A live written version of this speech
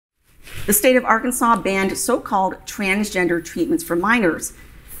The state of Arkansas banned so-called transgender treatments for minors.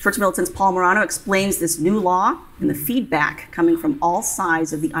 Church Militant's Paul Morano explains this new law and the feedback coming from all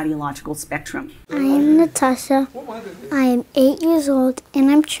sides of the ideological spectrum. I am Natasha. I am 8 years old and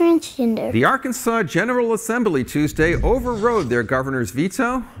I'm transgender. The Arkansas General Assembly Tuesday overrode their governor's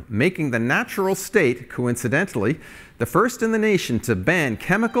veto, making the natural state, coincidentally, the first in the nation to ban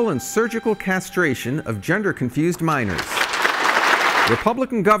chemical and surgical castration of gender-confused minors.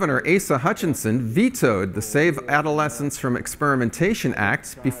 Republican Governor Asa Hutchinson vetoed the Save Adolescents from Experimentation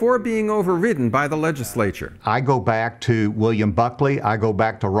Act before being overridden by the legislature. I go back to William Buckley, I go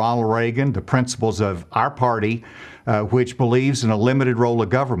back to Ronald Reagan, the principles of our party, which believes in a limited role of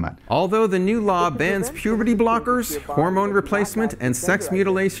government. Although the new law bans puberty blockers, hormone replacement, and sex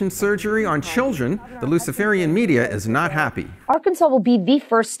mutilation surgery on children, the Luciferian media is not happy. Arkansas will be the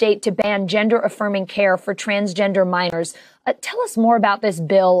first state to ban gender-affirming care for transgender minors. Tell us more about this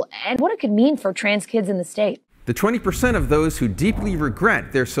bill and what it could mean for trans kids in the state. The 20% of those who deeply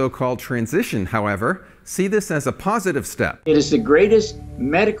regret their so-called transition, however, see this as a positive step. It is the greatest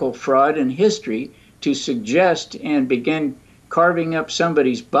medical fraud in history to suggest and begin carving up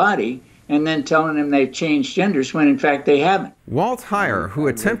somebody's body and then telling them they've changed genders when in fact they haven't. Walt Heyer, who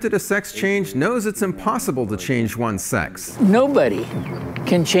attempted a sex change, knows it's impossible to change one's sex. Nobody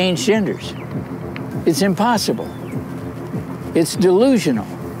can change genders. It's impossible. It's delusional.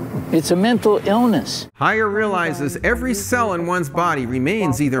 It's a mental illness. Heyer realizes every cell in one's body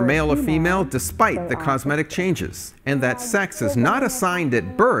remains either male or female despite the cosmetic changes, and that sex is not assigned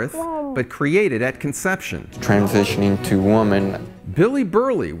at birth, but created at conception. Transitioning to woman. Billy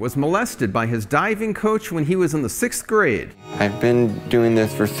Burley was molested by his diving coach when he was in the 6th grade. I've been doing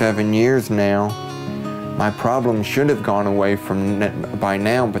this for 7 years now. My problems should have gone away by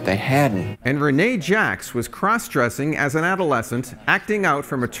now, but they hadn't. And Renee Jacks was cross-dressing as an adolescent, acting out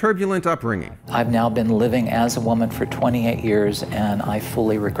from a turbulent upbringing. I've now been living as a woman for 28 years, and I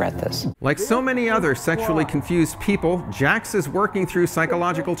fully regret this. Like so many other sexually confused people, Jacks is working through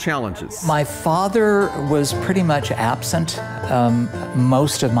psychological challenges. My father was pretty much absent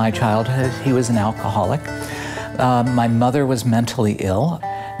most of my childhood. He was an alcoholic. My mother was mentally ill.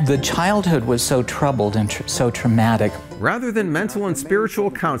 The childhood was so troubled and so traumatic. Rather than mental and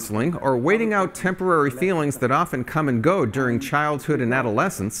spiritual counseling or waiting out temporary feelings that often come and go during childhood and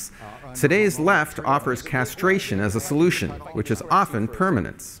adolescence, today's left offers castration as a solution, which is often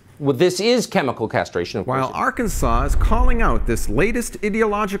permanent. Well, this is chemical castration, of course. While Arkansas is calling out this latest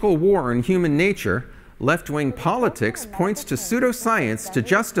ideological war in human nature, left-wing politics points to pseudoscience to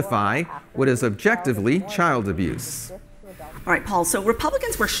justify what is objectively child abuse. All right, Paul, so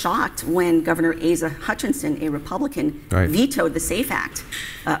Republicans were shocked when Governor Asa Hutchinson, a Republican, vetoed the SAFE Act.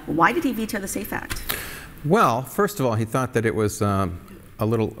 Why did he veto the SAFE Act? Well, first of all, he thought that it was a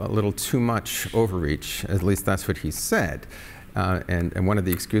little too much overreach. At least that's what he said. And one of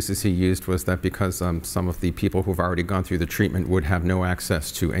the excuses he used was that because some of the people who've already gone through the treatment would have no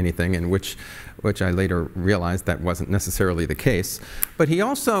access to anything, and which I later realized that wasn't necessarily the case. But he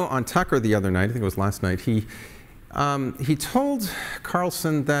also, on Tucker the other night, I think it was last night, he told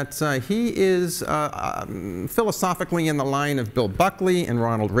Carlson that he is philosophically in the line of Bill Buckley and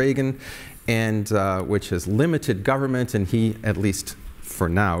Ronald Reagan, and which has limited government, and he, at least for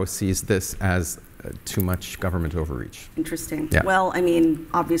now, sees this as too much government overreach. Interesting. Yeah. Well, I mean,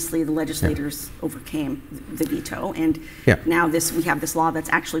 obviously the legislators overcame the veto, and now we have this law that's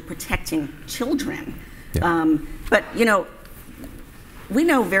actually protecting children. Yeah. But, you know, we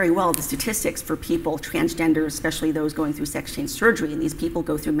know very well the statistics for people, transgender, especially those going through sex change surgery, and these people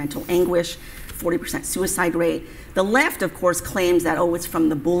go through mental anguish, 40% suicide rate. The left, of course, claims that, oh, it's from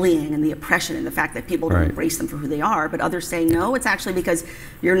the bullying and the oppression and the fact that people don't embrace them for who they are, but others say, no, it's actually because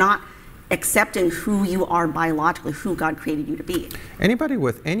you're not accepting who you are biologically, who God created you to be. Anybody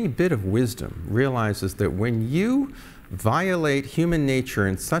with any bit of wisdom realizes that when you violate human nature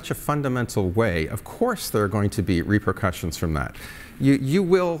in such a fundamental way, of course there are going to be repercussions from that. You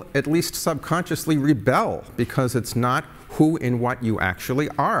will at least subconsciously rebel because it's not who and what you actually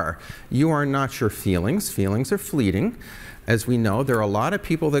are. You are not your feelings. Feelings are fleeting. As we know, there are a lot of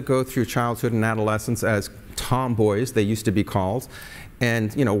people that go through childhood and adolescence as tomboys, they used to be called,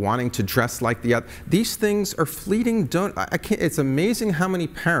 and wanting to dress like the other. These things are fleeting. It's amazing how many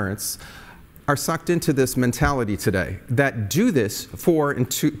parents are sucked into this mentality today that do this for and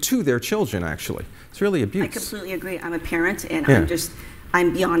to their children, actually. It's really abuse. I completely agree. I'm a parent, and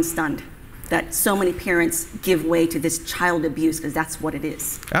I'm beyond stunned that so many parents give way to this child abuse, because that's what it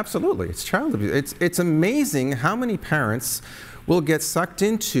is. Absolutely, it's child abuse. It's amazing how many parents will get sucked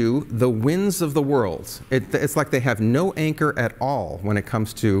into the winds of the world. It's like they have no anchor at all when it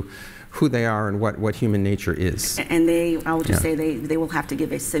comes to who they are and what human nature is. And I will just say they will have to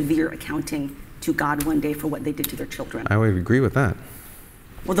give a severe accounting to God one day for what they did to their children. I would agree with that.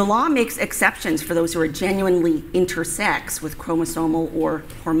 Well, the law makes exceptions for those who are genuinely intersex with chromosomal or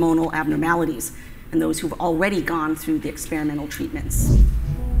hormonal abnormalities and those who've already gone through the experimental treatments.